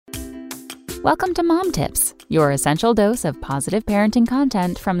Welcome to Mom Tips, your essential dose of positive parenting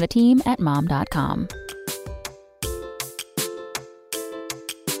content from the team at mom.com.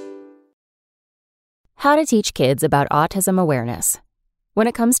 How to teach kids about autism awareness. When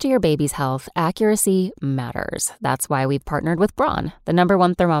it comes to your baby's health, accuracy matters. That's why we've partnered with Braun, the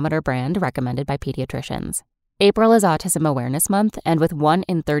 #1 thermometer brand recommended by pediatricians. April is Autism Awareness Month, and with 1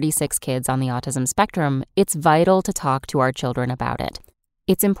 in 36 kids on the autism spectrum, it's vital to talk to our children about it.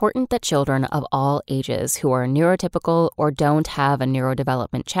 It's important that children of all ages who are neurotypical or don't have a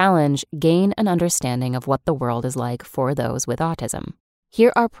neurodevelopment challenge gain an understanding of what the world is like for those with autism.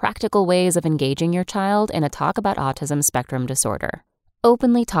 Here are practical ways of engaging your child in a talk about autism spectrum disorder.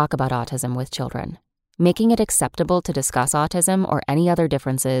 Openly talk about autism with children. Making it acceptable to discuss autism or any other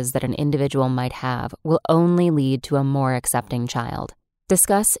differences that an individual might have will only lead to a more accepting child.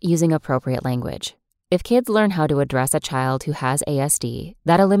 Discuss using appropriate language. If kids learn how to address a child who has ASD,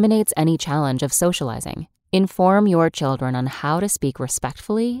 that eliminates any challenge of socializing. Inform your children on how to speak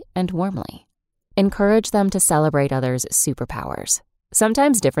respectfully and warmly. Encourage them to celebrate others' superpowers.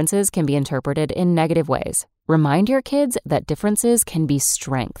 Sometimes differences can be interpreted in negative ways. Remind your kids that differences can be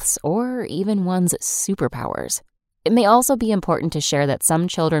strengths or even one's superpowers. It may also be important to share that some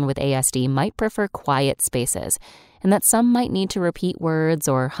children with ASD might prefer quiet spaces, and that some might need to repeat words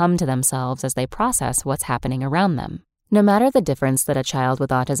or hum to themselves as they process what's happening around them. No matter the difference that a child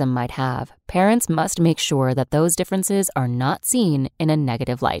with autism might have, parents must make sure that those differences are not seen in a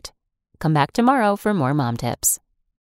negative light. Come back tomorrow for more Mom Tips.